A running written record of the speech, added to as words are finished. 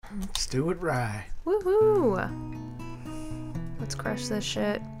Let's do it right. Woohoo! Let's crush this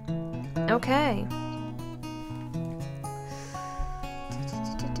shit. Okay.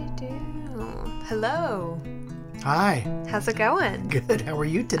 Hello. Hi. How's it going? Good. How are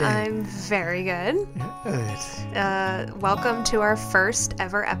you today? I'm very good. Good. Welcome to our first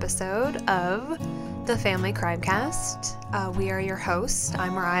ever episode of the Family Crimecast. We are your hosts.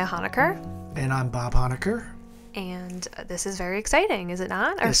 I'm Mariah Honecker. And I'm Bob Honecker. And this is very exciting, is it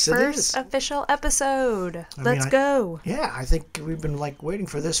not? Yes, Our it first is. official episode. Let's go. Yeah, I think we've been waiting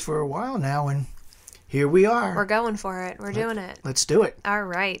for this for a while now, and here we are. We're going for it. We're doing it. Let's do it. All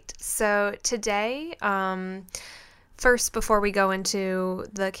right. So today, first, before we go into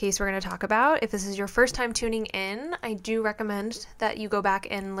the case we're going to talk about, if this is your first time tuning in, I do recommend that you go back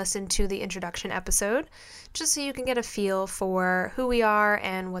and listen to the introduction episode, just so you can get a feel for who we are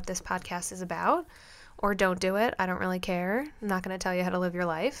and what this podcast is about. Or don't do it. I don't really care. I'm not going to tell you how to live your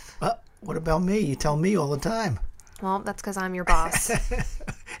life. What about me? You tell me all the time. Well, that's because I'm your boss.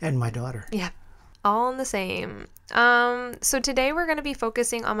 And my daughter. Yeah. All in the same. So today we're going to be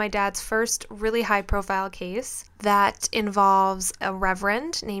focusing on my dad's first really high-profile case that involves a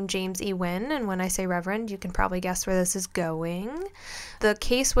reverend named James E. Wynn. And when I say reverend, you can probably guess where this is going. The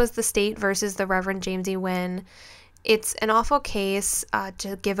case was the state versus the Reverend James E. Wynn. It's an awful case.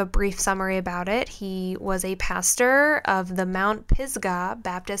 To give a brief summary about it, he was a pastor of the Mount Pisgah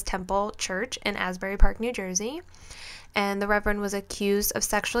Baptist Temple Church in Asbury Park, New Jersey. And the Reverend was accused of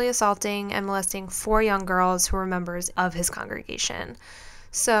sexually assaulting and molesting 4 young girls who were members of his congregation.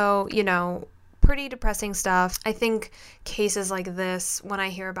 So, pretty depressing stuff. I think cases like this, when I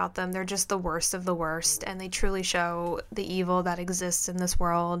hear about them, they're just the worst of the worst, and they truly show the evil that exists in this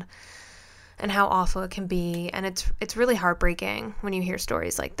world and how awful it can be. And it's really heartbreaking when you hear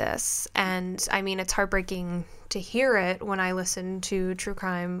stories like this. And I mean, it's heartbreaking to hear it when I listen to true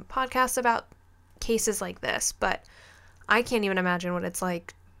crime podcasts about cases like this, but I can't even imagine what it's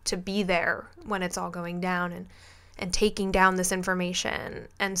like to be there when it's all going down and taking down this information.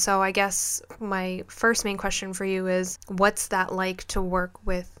 And so I guess my first main question for you is, what's that like to work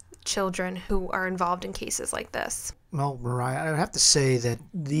with children who are involved in cases like this? Well, Mariah, I would have to say that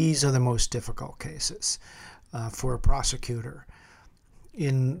these are the most difficult cases for a prosecutor.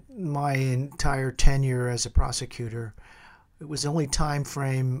 In my entire tenure as a prosecutor, it was the only time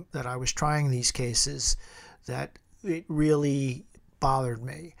frame that I was trying these cases that it really bothered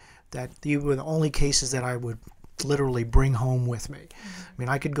me, that these were the only cases that I would literally bring home with me. Mm-hmm. I mean,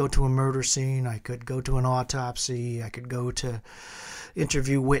 I could go to a murder scene, I could go to an autopsy, I could go to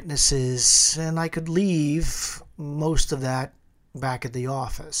interview witnesses, and I could leave most of that back at the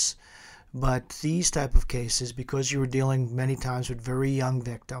office. But these type of cases, because you were dealing many times with very young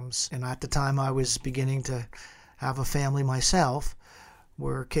victims, and at the time I was beginning to have a family myself,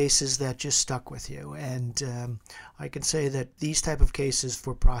 were cases that just stuck with you. And I can say that these type of cases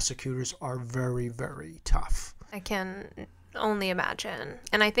for prosecutors are very, very tough. I can only imagine.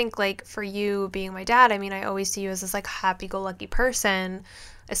 And I think, for you being my dad, I mean, I always see you as this happy-go-lucky person,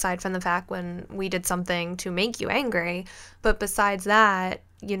 aside from the fact when we did something to make you angry. But besides that,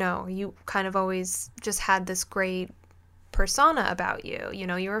 you kind of always just had this great persona about you.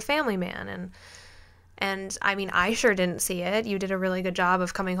 You were a family man. And I mean, I sure didn't see it. You did a really good job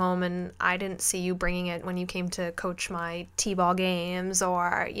of coming home, and I didn't see you bringing it when you came to coach my t-ball games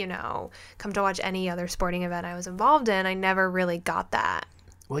or, come to watch any other sporting event I was involved in. I never really got that.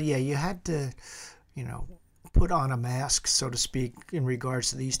 Well, yeah, you had to, put on a mask, so to speak, in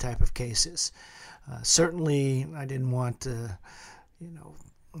regards to these type of cases. Certainly, I didn't want,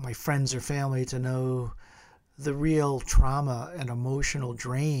 my friends or family to know the real trauma and emotional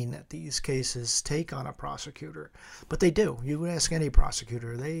drain that these cases take on a prosecutor. But they do. You would ask any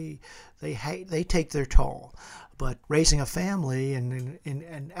prosecutor, they take their toll. But raising a family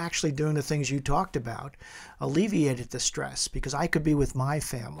and actually doing the things you talked about alleviated the stress, because I could be with my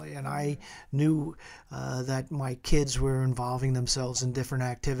family, and I knew that my kids were involving themselves in different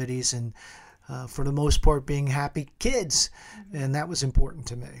activities and for the most part being happy kids. And that was important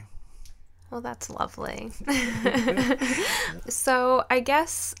to me. Well, that's lovely. So I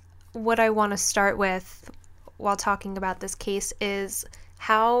guess what I want to start with while talking about this case is,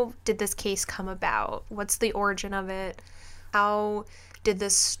 how did this case come about? What's the origin of it? How did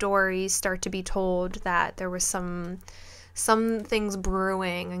this story start to be told that there was some things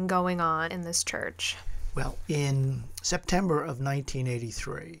brewing and going on in this church? Well, in September of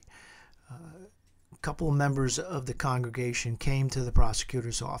 1983, a couple of members of the congregation came to the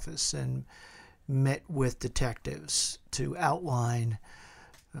prosecutor's office and met with detectives to outline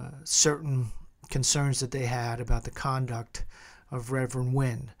certain concerns that they had about the conduct of Reverend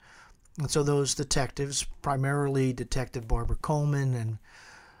Wynn. And so those detectives, primarily Detective Barbara Coleman and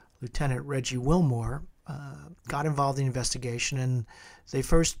Lieutenant Reggie Wilmore, got involved in the investigation, and they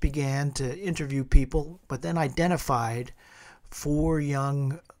first began to interview people, but then identified 4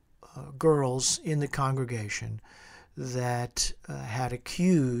 young girls in the congregation that had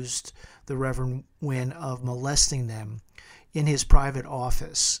accused the Reverend Wynn of molesting them in his private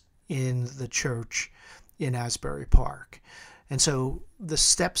office in the church in Asbury Park. And so the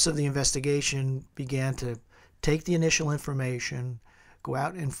steps of the investigation began to take the initial information, go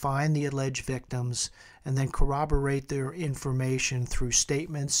out and find the alleged victims, and then corroborate their information through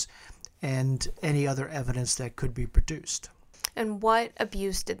statements and any other evidence that could be produced. And what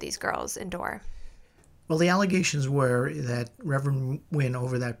abuse did these girls endure? Well, the allegations were that Reverend Wynn,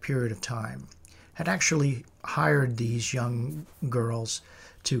 over that period of time, had actually hired these young girls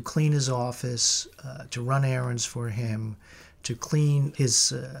to clean his office, to run errands for him, to clean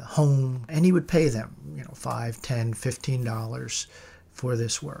his home, and he would pay them, $5, $10, $15 for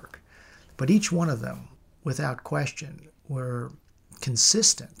this work. But each one of them, without question, were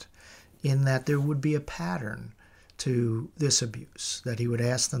consistent in that there would be a pattern to this abuse, that he would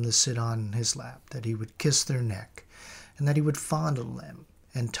ask them to sit on his lap, that he would kiss their neck, and that he would fondle them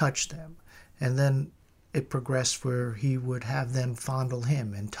and touch them. And then it progressed where he would have them fondle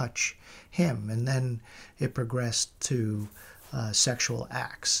him and touch him, and then it progressed to sexual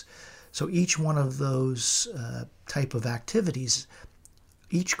acts. So each one of those type of activities,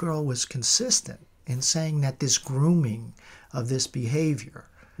 each girl was consistent in saying that this grooming of this behavior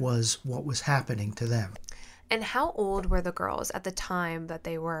was what was happening to them. And how old were the girls at the time that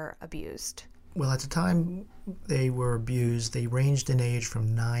they were abused? Well, at the time they were abused, they ranged in age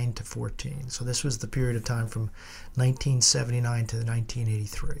from 9 to 14. So this was the period of time from 1979 to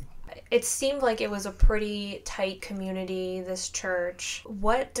 1983. It seemed like it was a pretty tight community, this church.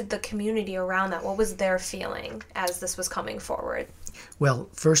 What did the community around that, what was their feeling as this was coming forward? Well,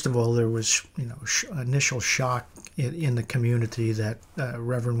 first of all, there was initial shock in the community that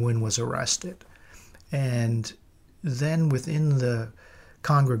Reverend Wynn was arrested. And then within the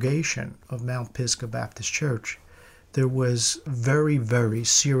congregation of Mount Pisgah Baptist Church, there was very, very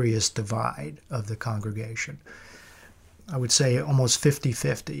serious divide of the congregation. I would say almost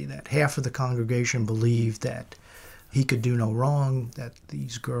 50-50, that half of the congregation believed that he could do no wrong, that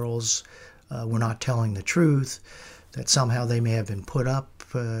these girls were not telling the truth, that somehow they may have been put up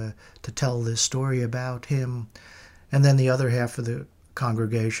to tell this story about him. And then the other half of the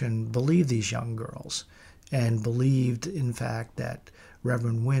congregation believed these young girls and believed, in fact, that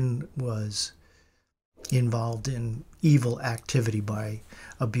Reverend Wynn was involved in evil activity by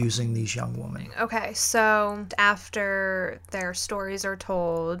abusing these young women. Okay, so after their stories are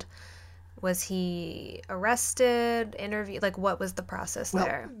told, was he arrested, interviewed? Like, what was the process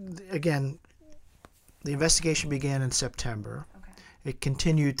there? Again, the investigation began in September. Okay. It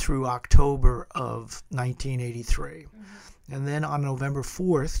continued through October of 1983. Mm-hmm. And then on November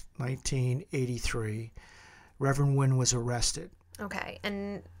 4th, 1983, Reverend Wynn was arrested. Okay,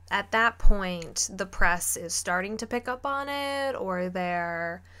 and at that point, the press is starting to pick up on it, or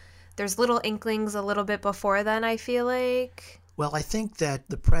there's little inklings a little bit before then, I feel like? Well, I think that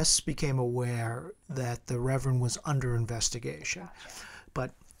the press became aware that the Reverend was under investigation. Gotcha.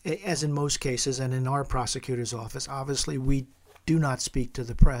 But as in most cases, and in our prosecutor's office, obviously we do not speak to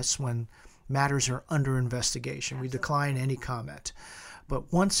the press when matters are under investigation. Absolutely. We decline any comment.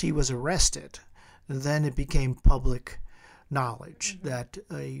 But once he was arrested, then it became public knowledge that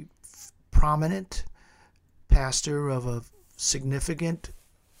a prominent pastor of a significant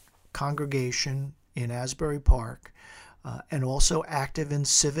congregation in Asbury Park, and also active in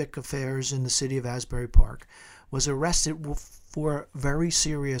civic affairs in the city of Asbury Park, was arrested for very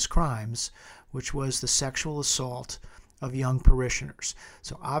serious crimes, which was the sexual assault of young parishioners.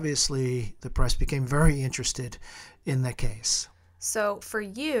 So obviously the press became very interested in the case. So for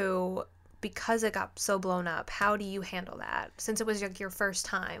you, because it got so blown up, how do you handle that? Since it was like your first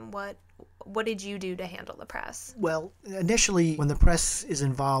time, what did you do to handle the press? Well, initially, when the press is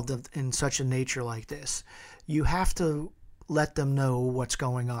involved in such a nature like this, you have to let them know what's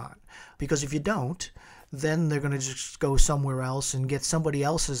going on. Because if you don't, then they're going to just go somewhere else and get somebody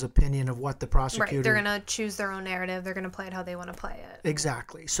else's opinion of what the prosecutor... Right, they're going to choose their own narrative. They're going to play it how they want to play it.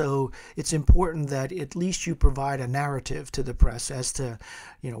 Exactly. So it's important that at least you provide a narrative to the press as to,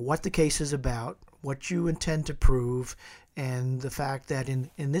 what the case is about, what you intend to prove, and the fact that in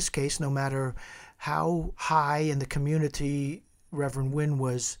this case, no matter how high in the community Reverend Wynn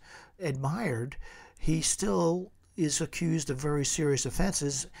was admired, he still is accused of very serious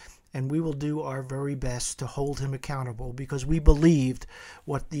offenses. and we will do our very best to hold him accountable because we believed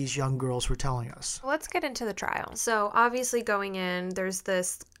what these young girls were telling us. Let's get into the trial. So obviously going in, there's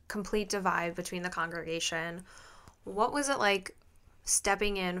this complete divide between the congregation. What was it like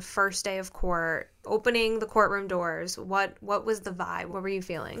stepping in first day of court, opening the courtroom doors? What was the vibe? What were you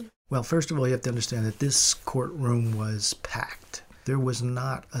feeling? Well, first of all, you have to understand that this courtroom was packed. There was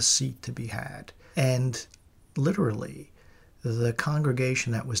not a seat to be had. And literally, the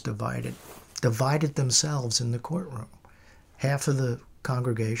congregation that was divided themselves in the courtroom. Half of the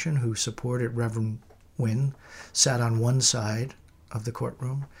congregation who supported Reverend Wynn sat on one side of the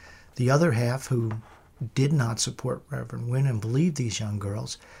courtroom. The other half who did not support Reverend Wynn and believed these young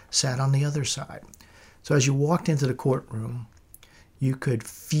girls sat on the other side. So as you walked into the courtroom, you could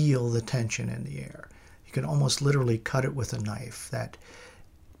feel the tension in the air. You could almost literally cut it with a knife, that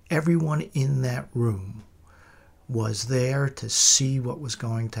everyone in that room was there to see what was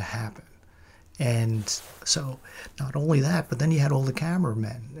going to happen. And so not only that, but then you had all the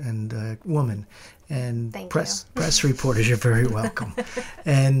cameramen and women and press reporters. You're very welcome.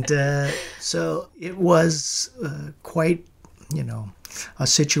 And so it was quite, a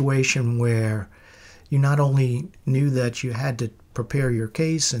situation where you not only knew that you had to prepare your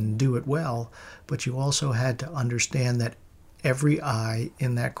case and do it well, but you also had to understand that every eye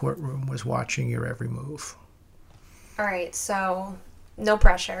in that courtroom was watching your every move. All right, so no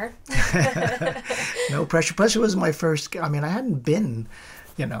pressure. No pressure. Plus, it was my first. I hadn't been,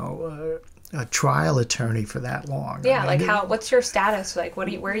 a trial attorney for that long. Yeah, what's your status? Like, where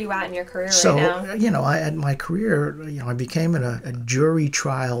are you at in your career right now? So, I had my career. I became a jury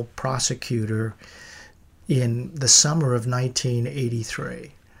trial prosecutor in the summer of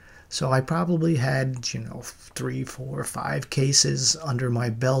 1983. So I probably had, 3, 4, 5 cases under my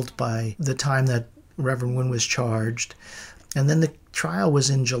belt by the time that Reverend Wynn was charged. And then the trial was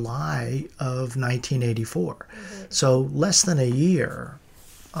in July of 1984. Mm-hmm. So less than a year,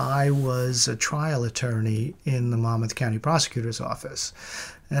 I was a trial attorney in the Monmouth County Prosecutor's Office.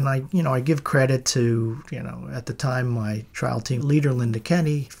 And I give credit to, at the time, my trial team leader, Linda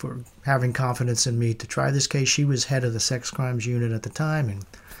Kenny, for having confidence in me to try this case. She was head of the sex crimes unit at the time, and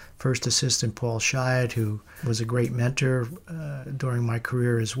First Assistant Paul Scheid, who was a great mentor during my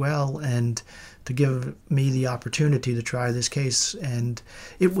career as well, and to give me the opportunity to try this case. And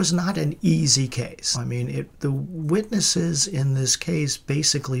it was not an easy case. The witnesses in this case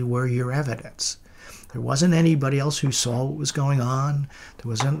basically were your evidence. There wasn't anybody else who saw what was going on. There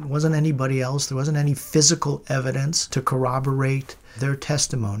wasn't anybody else. There wasn't any physical evidence to corroborate their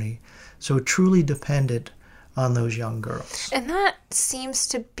testimony. So it truly depended on those young girls. And that seems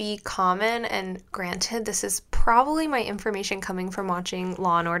to be common, and granted, this is probably my information coming from watching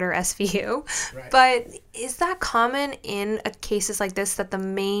Law and Order SVU, right. But is that common in cases like this, that the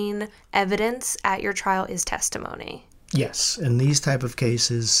main evidence at your trial is testimony? Yes. In these type of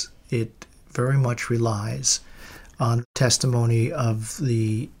cases, it very much relies on testimony of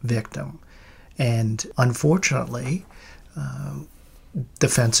the victim. And unfortunately,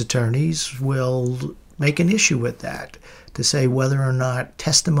 defense attorneys will make an issue with that, to say whether or not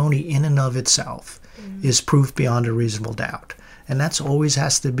testimony in and of itself is proof beyond a reasonable doubt. And that's always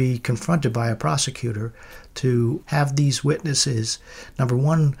has to be confronted by a prosecutor, to have these witnesses, number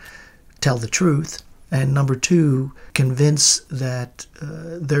one, tell the truth, and number two, convince that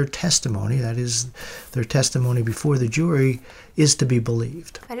their testimony, that is, their testimony before the jury, is to be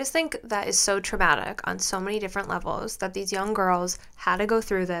believed. I just think that is so traumatic on so many different levels, that these young girls had to go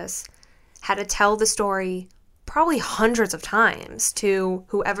through this, had to tell the story probably hundreds of times to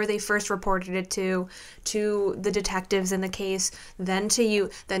whoever they first reported it to the detectives in the case, then to you,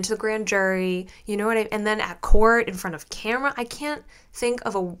 then to the grand jury, and then at court in front of camera. I can't think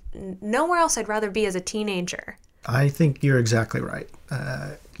of nowhere else I'd rather be as a teenager. I think you're exactly right.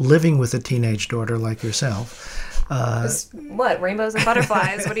 Living with a teenage daughter like yourself. What? Rainbows and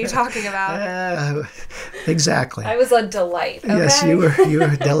butterflies? What are you talking about? Exactly. I was a delight. Okay? Yes, you were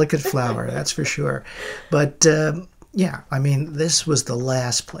a delicate flower, that's for sure. But this was the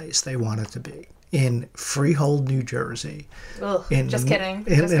last place they wanted to be, in Freehold, New Jersey. Ugh, just kidding.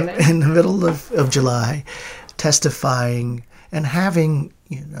 In the middle of July, testifying and having,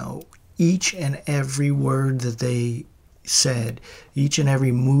 each and every word that they said, each and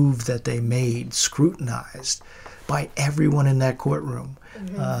every move that they made scrutinized by everyone in that courtroom.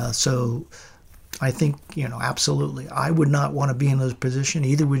 Mm-hmm. So I think, absolutely. I would not want to be in this position,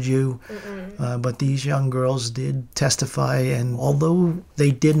 either would you. But these young girls did testify, and although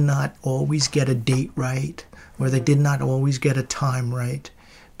they did not always get a date right, or they did not always get a time right,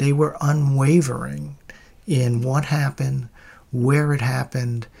 they were unwavering in what happened, where it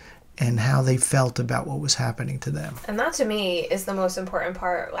happened, and how they felt about what was happening to them. And that to me is the most important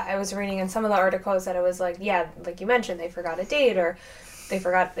part. I was reading in some of the articles that it was like, yeah, like you mentioned, they forgot a date or they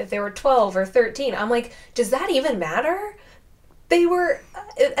forgot if they were 12 or 13. I'm like, does that even matter? They were,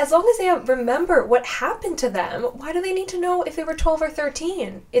 as long as they remember what happened to them, why do they need to know if they were 12 or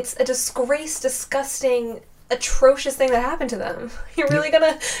 13? It's a disgrace, disgusting, atrocious thing that happened to them. You're really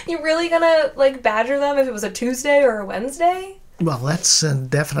gonna like badger them if it was a Tuesday or a Wednesday? Well, that's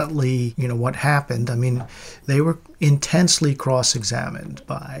definitely, what happened. I mean, they were intensely cross-examined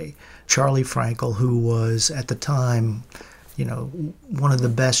by Charlie Frankel, who was at the time, one of the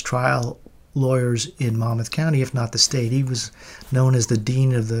best trial lawyers in Monmouth County, if not the state. He was known as the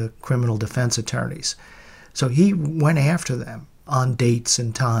dean of the criminal defense attorneys. So he went after them on dates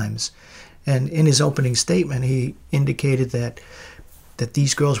and times. And in his opening statement, he indicated that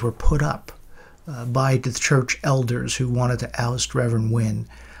these girls were put up by the church elders who wanted to oust Reverend Wynn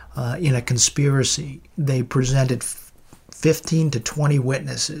in a conspiracy. They presented 15 to 20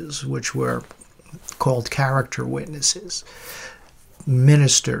 witnesses, which were called character witnesses,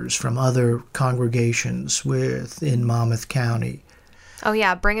 ministers from other congregations within Monmouth County. Oh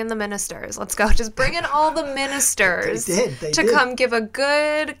yeah, bring in the ministers. Let's go. Just bring in all the ministers They did. come give a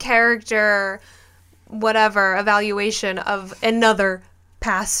good character, whatever, evaluation of another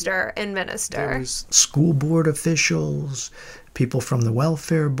pastor and minister. There was school board officials, people from the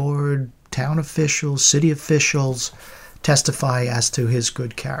welfare board, town officials, city officials testify as to his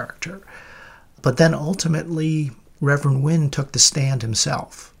good character. But then ultimately, Reverend Wynn took the stand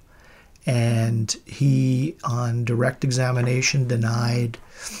himself. And he, on direct examination, denied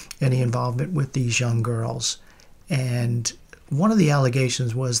any involvement with these young girls. And one of the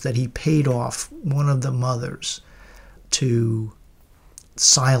allegations was that he paid off one of the mothers to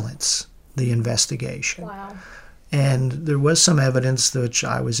silence the investigation. Wow. And there was some evidence which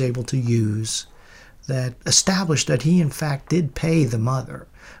I was able to use that established that he in fact did pay the mother.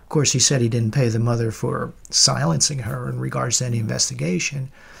 Of course, he said he didn't pay the mother for silencing her in regards to any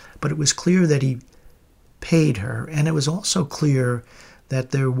investigation, but it was clear that he paid her. And it was also clear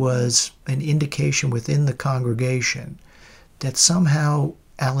that there was an indication within the congregation that somehow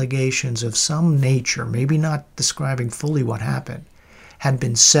allegations of some nature, maybe not describing fully what happened, had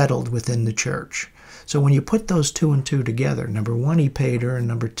been settled within the church. So when you put those two and two together, number one, he paid her, and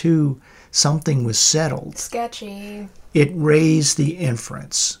number two, something was settled. Sketchy. It raised the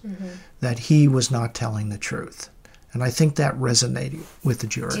inference that he was not telling the truth. And I think that resonated with the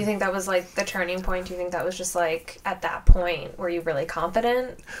jury. Do you think that was like the turning point? Do you think that was just like at that point, were you really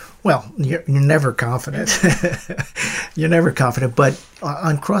confident? Well, you're never confident. You're never confident. But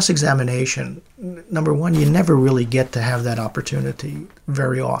on cross-examination, number one, you never really get to have that opportunity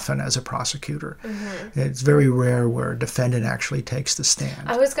very often as a prosecutor. It's very rare where a defendant actually takes the stand.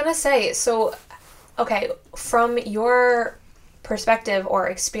 I was going to say, so, okay, from your perspective or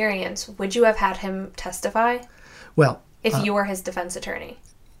experience, would you have had him testify? Well, if you were his defense attorney?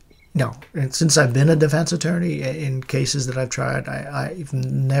 No. And since I've been a defense attorney, in cases that I've tried, I've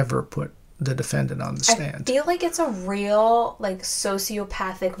never put the defendant on the stand. I feel like it's a real, like,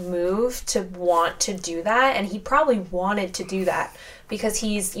 sociopathic move to want to do that, and he probably wanted to do that because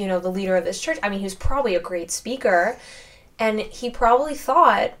he's, the leader of this church. I mean, he was probably a great speaker, and he probably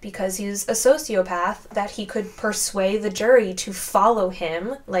thought, because he's a sociopath, that he could persuade the jury to follow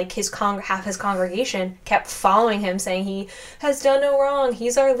him. Like half his congregation kept following him, saying he has done no wrong.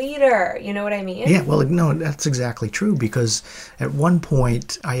 He's our leader. You know what I mean? Yeah, well, no, that's exactly true. Because at one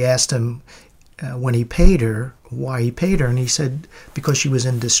point I asked him when he paid her, why he paid her. And he said, because she was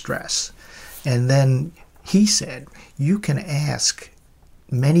in distress. And then he said, you can ask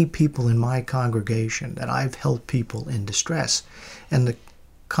many people in my congregation that I've helped people in distress. And the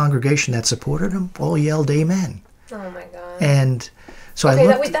congregation that supported him all yelled amen. Oh my God. And so okay,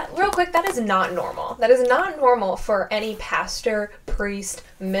 I looked... real quick, that is not normal. That is not normal for any pastor, priest,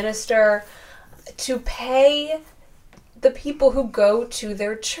 minister to pay the people who go to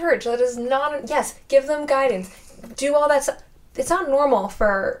their church. That is not... Yes, give them guidance. Do all that stuff. It's not normal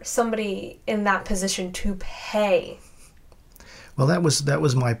for somebody in that position to pay. Well, that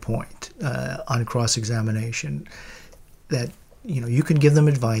was my point on cross-examination, that you can give them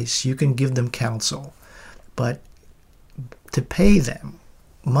advice, you can give them counsel, but to pay them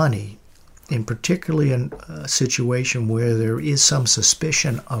money, in particularly in a situation where there is some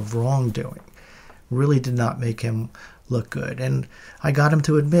suspicion of wrongdoing, really did not make him look good. And I got him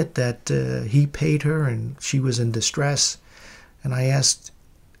to admit that he paid her and she was in distress. And I asked,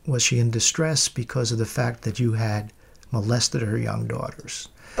 was she in distress because of the fact that you had molested her young daughters?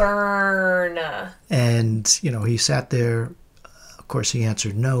 Burn. And, he sat there course, he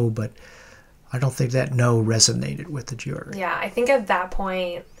answered no, but I don't think that no resonated with the jury. Yeah, I think at that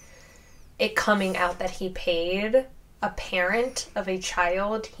point, it coming out that he paid a parent of a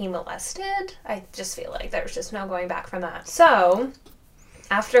child he molested, I just feel like there's just no going back from that. So,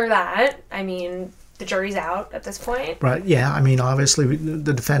 after that, I mean, the jury's out at this point. Right, yeah. I mean, obviously,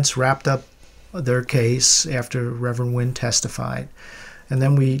 the defense wrapped up their case after Reverend Wynn testified. And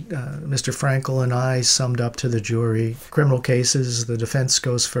then Mr. Frankel and I summed up to the jury. Criminal cases, the defense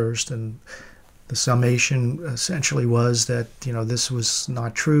goes first, and the summation essentially was that, this was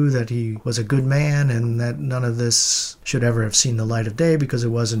not true, that he was a good man, and that none of this should ever have seen the light of day because it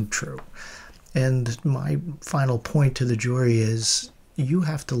wasn't true. And my final point to the jury is, you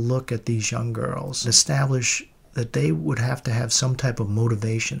have to look at these young girls and establish that they would have to have some type of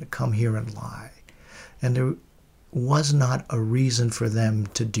motivation to come here and lie. And there was not a reason for them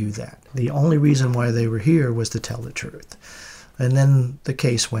to do that. The only reason why they were here was to tell the truth. And then the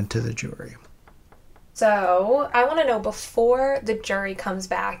case went to the jury. So, I want to know, before the jury comes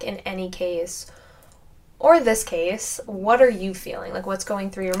back in any case, or this case, what are you feeling? Like, what's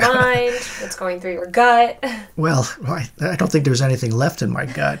going through your mind? What's going through your gut? Well, I don't think there's anything left in my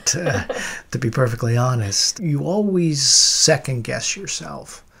gut, to be perfectly honest. You always second guess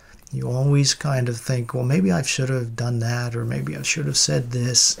yourself. You always kind of think, well, maybe I should have done that, or maybe I should have said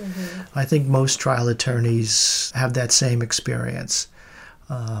this. Mm-hmm. I think most trial attorneys have that same experience.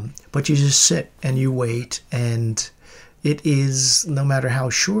 But you just sit and you wait, and it is, no matter how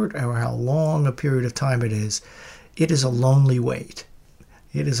short or how long a period of time it is a lonely wait.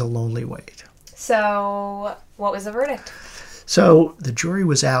 It is a lonely wait. So, what was the verdict? So, the jury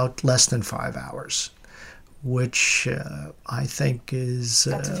was out less than 5 hours, which I think is...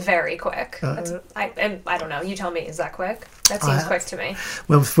 That's very quick. I don't know. You tell me. Is that quick? That seems quick to me.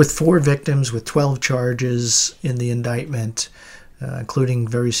 Well, with 4 victims, with 12 charges in the indictment, including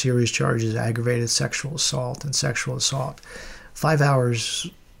very serious charges, aggravated sexual assault and sexual assault, 5 hours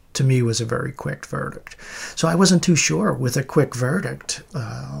to me was a very quick verdict. So I wasn't too sure with a quick verdict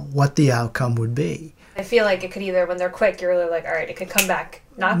what the outcome would be. I feel like it could either, when they're quick, you're really like, all right, it could come back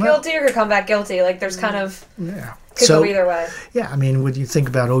not guilty or it could come back guilty. Like, there's kind of, could go either way. Yeah, I mean, when you think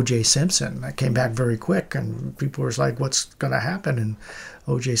about O.J. Simpson, that came back very quick, and people were like, what's going to happen? And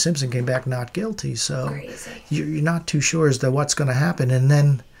O.J. Simpson came back not guilty. So crazy. You're not too sure as to what's going to happen. And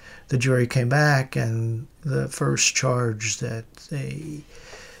then the jury came back, and the first charge that they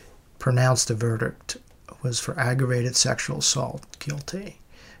pronounced the verdict was for aggravated sexual assault, guilty.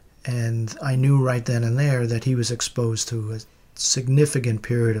 And I knew right then and there that he was exposed to a significant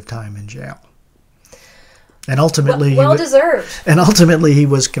period of time in jail. And ultimately, well deserved. And ultimately, he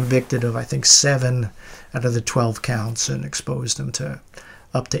was convicted of, I think, 7 out of the 12 counts, and exposed him to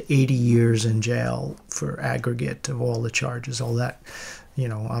up to 80 years in jail for aggregate of all the charges. All that,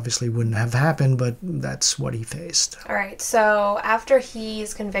 obviously wouldn't have happened, but that's what he faced. All right. So after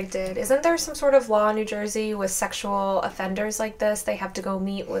he's convicted, isn't there some sort of law in New Jersey with sexual offenders like this? They have to go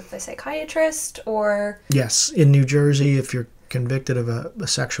meet with a psychiatrist, or? Yes. In New Jersey, if you're convicted of a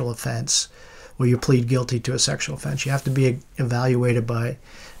sexual offense, or you plead guilty to a sexual offense, you have to be evaluated by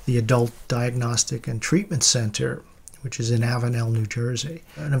the Adult Diagnostic and Treatment Center, which is in Avenel, New Jersey.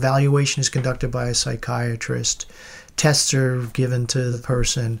 An evaluation is conducted by a psychiatrist. Tests are given to the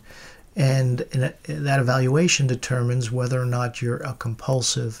person, and that evaluation determines whether or not you're a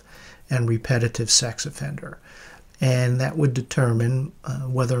compulsive and repetitive sex offender. And that would determine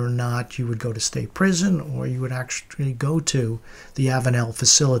whether or not you would go to state prison, or you would actually go to the Avenel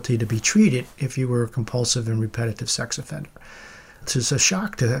facility to be treated if you were a compulsive and repetitive sex offender. It's a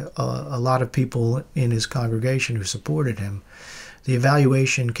shock to a lot of people in his congregation who supported him. The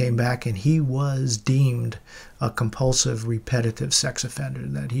evaluation came back, and he was deemed a compulsive, repetitive sex offender,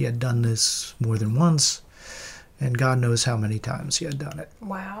 that he had done this more than once, and God knows how many times he had done it.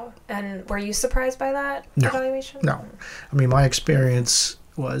 Wow. And were you surprised by that evaluation? No. I mean, my experience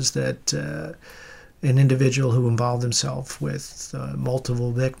was that an individual who involved himself with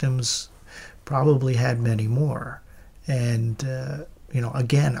multiple victims probably had many more. And,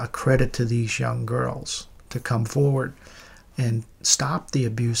 again, a credit to these young girls to come forward and stop the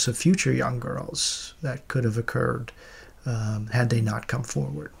abuse of future young girls that could have occurred had they not come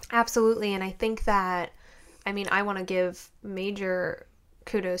forward. Absolutely. And I think that, I want to give major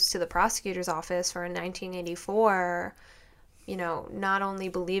kudos to the prosecutor's office for in 1984, not only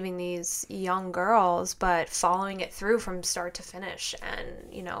believing these young girls, but following it through from start to finish,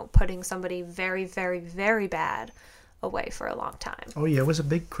 and, putting somebody very, very, very bad away for a long time. Oh, yeah, it was a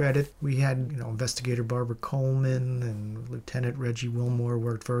big credit. We had, Investigator Barbara Coleman and Lieutenant Reggie Wilmore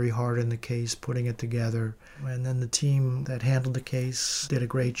worked very hard in the case, putting it together. And then the team that handled the case did a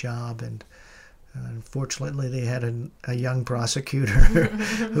great job. And unfortunately, they had a young prosecutor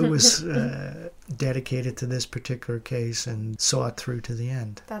who was dedicated to this particular case and saw it through to the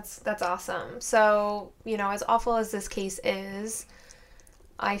end. That's awesome. So, as awful as this case is,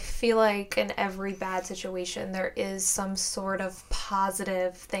 I feel like in every bad situation, there is some sort of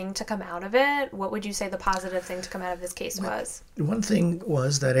positive thing to come out of it. What would you say the positive thing to come out of this case was? One thing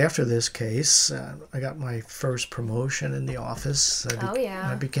was that after this case, I got my first promotion in the office.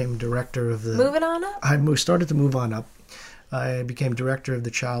 I became director of the... Moving on up? I started to move on up. I became director of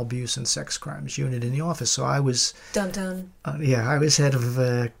the Child Abuse and Sex Crimes Unit in the office. So I was... Dun-dun. I was head of,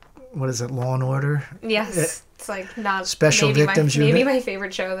 Law and Order? Yes. It's like not Special Victims Unit. Maybe my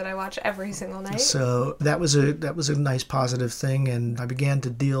favorite show that I watch every single night. So that was a nice positive thing, and I began to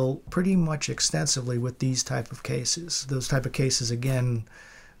deal pretty much extensively with these type of cases. Those type of cases, again,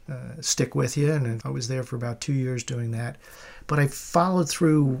 stick with you, and I was there for about 2 years doing that. But I followed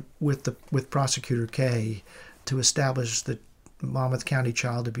through with Prosecutor K to establish the Monmouth County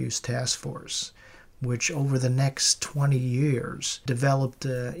Child Abuse Task Force, which over the next 20 years developed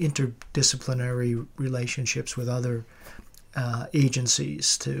interdisciplinary relationships with other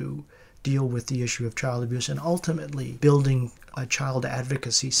agencies to deal with the issue of child abuse, and ultimately building a child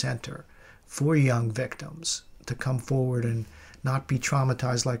advocacy center for young victims to come forward and not be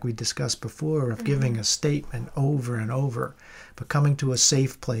traumatized like we discussed before of giving a statement over and over, but coming to a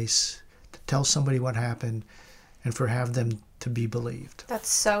safe place to tell somebody what happened and have them to be believed. That's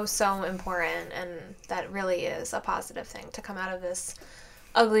so, so important, and that really is a positive thing to come out of this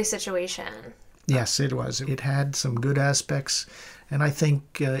ugly situation. Yes, it was. It had some good aspects, and I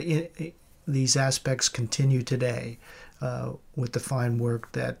think these aspects continue today with the fine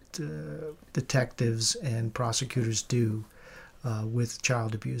work that detectives and prosecutors do with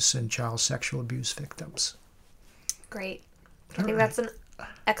child abuse and child sexual abuse victims. Great. I think that's an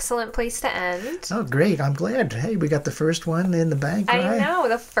excellent place to end. Oh, great. I'm glad. Hey, we got the first one in the bank, right? I know,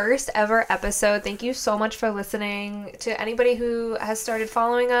 the first ever episode. Thank you so much for listening. To anybody who has started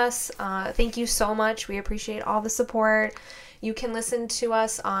following us, thank you so much. We appreciate all the support. You can listen to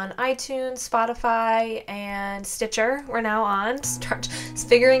us on iTunes, Spotify, and Stitcher. We're now on. Start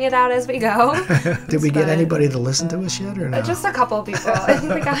figuring it out as we go. Did we get anybody to listen to us yet, or no? Just a couple of people. I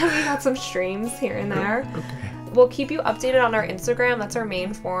think we got some streams here and there. Okay. We'll keep you updated on our Instagram. That's our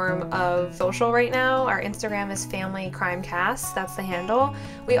main form of social right now. Our Instagram is Family Crime Cast. That's the handle.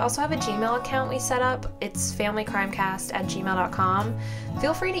 We also have a Gmail account we set up. It's familycrimecast@gmail.com.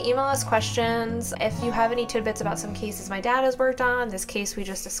 Feel free to email us questions. If you have any tidbits about some cases my dad has worked on, this case we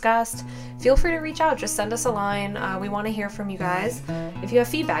just discussed, feel free to reach out. Just send us a line. We want to hear from you guys. If you have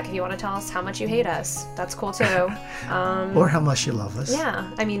feedback, if you want to tell us how much you hate us, that's cool too. Or how much you love us.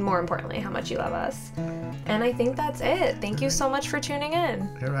 Yeah, I mean, more importantly, how much you love us. And I think that's it. Thank you so much for tuning in.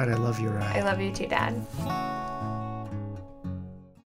 All right, I love you, Ryan. I love you too, Dad.